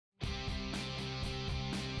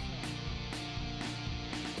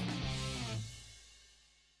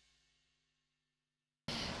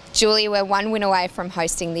Julie, we're one win away from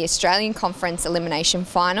hosting the Australian Conference Elimination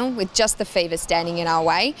Final with just the fever standing in our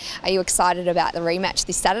way. Are you excited about the rematch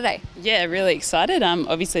this Saturday? Yeah, really excited.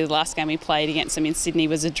 Obviously the last game we played against them in Sydney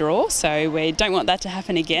was a draw, so we don't want that to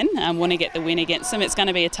happen again. Want to get the win against them. It's going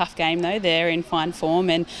to be a tough game though. They're in fine form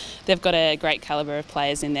and they've got a great calibre of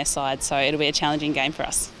players in their side, so it'll be a challenging game for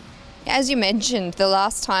us. As you mentioned, the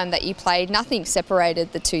last time that you played, nothing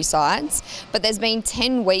separated the two sides, but there's been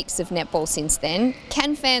 10 weeks of netball since then.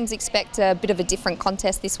 Can fans expect a bit of a different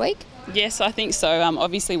contest this week? Yes, I think so.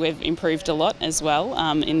 Obviously we've improved a lot as well.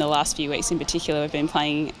 In the last few weeks in particular, we've been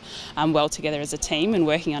playing well together as a team and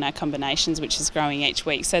working on our combinations, which is growing each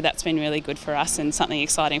week. So that's been really good for us and something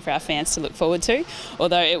exciting for our fans to look forward to.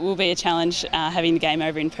 Although it will be a challenge having the game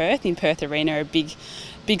over in Perth Arena, a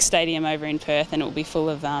big stadium over in Perth, and it will be full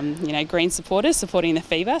of green supporters supporting the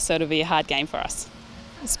Fever, so it'll be a hard game for us.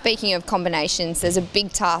 Speaking of combinations, there's a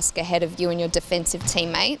big task ahead of you and your defensive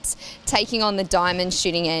teammates, taking on the diamond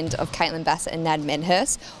shooting end of Caitlin Bassett and Nad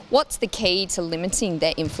Medhurst. What's the key to limiting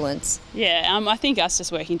their influence? Yeah, I think us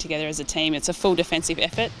just working together as a team, it's a full defensive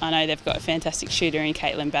effort. I know they've got a fantastic shooter in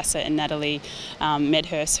Caitlin Bassett and Natalie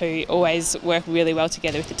Medhurst, who always work really well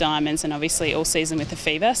together with the Diamonds and obviously all season with the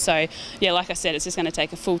Fever. So yeah, like I said, it's just going to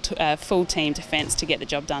take a full team defence to get the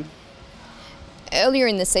job done. Earlier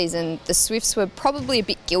in the season, the Swifts were probably a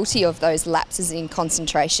bit guilty of those lapses in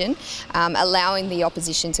concentration, allowing the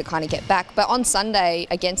opposition to kind of get back. But on Sunday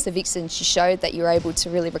against the Vixens, you showed that you were able to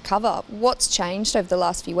really recover. What's changed over the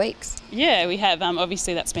last few weeks? Yeah, we have.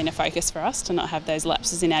 Obviously, that's been a focus for us to not have those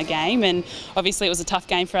lapses in our game. And obviously, it was a tough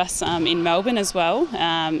game for us in Melbourne as well.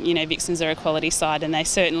 Vixens are a quality side and they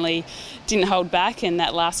certainly didn't hold back. And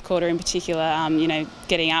that last quarter in particular,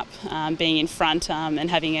 getting up, being in front and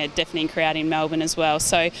having a deafening crowd in Melbourne as well.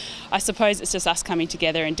 So I suppose it's just us coming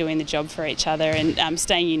together and doing the job for each other and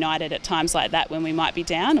staying united at times like that when we might be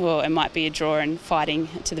down, or it might be a draw, and fighting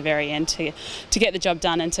to the very end to get the job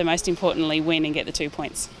done and to most importantly win and get the 2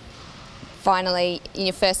 points. Finally, in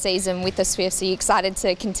your first season with the Swifts, are you excited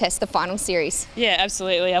to contest the final series? Yeah,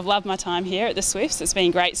 absolutely. I've loved my time here at the Swifts. It's been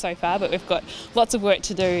great so far, but we've got lots of work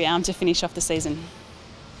to do to finish off the season.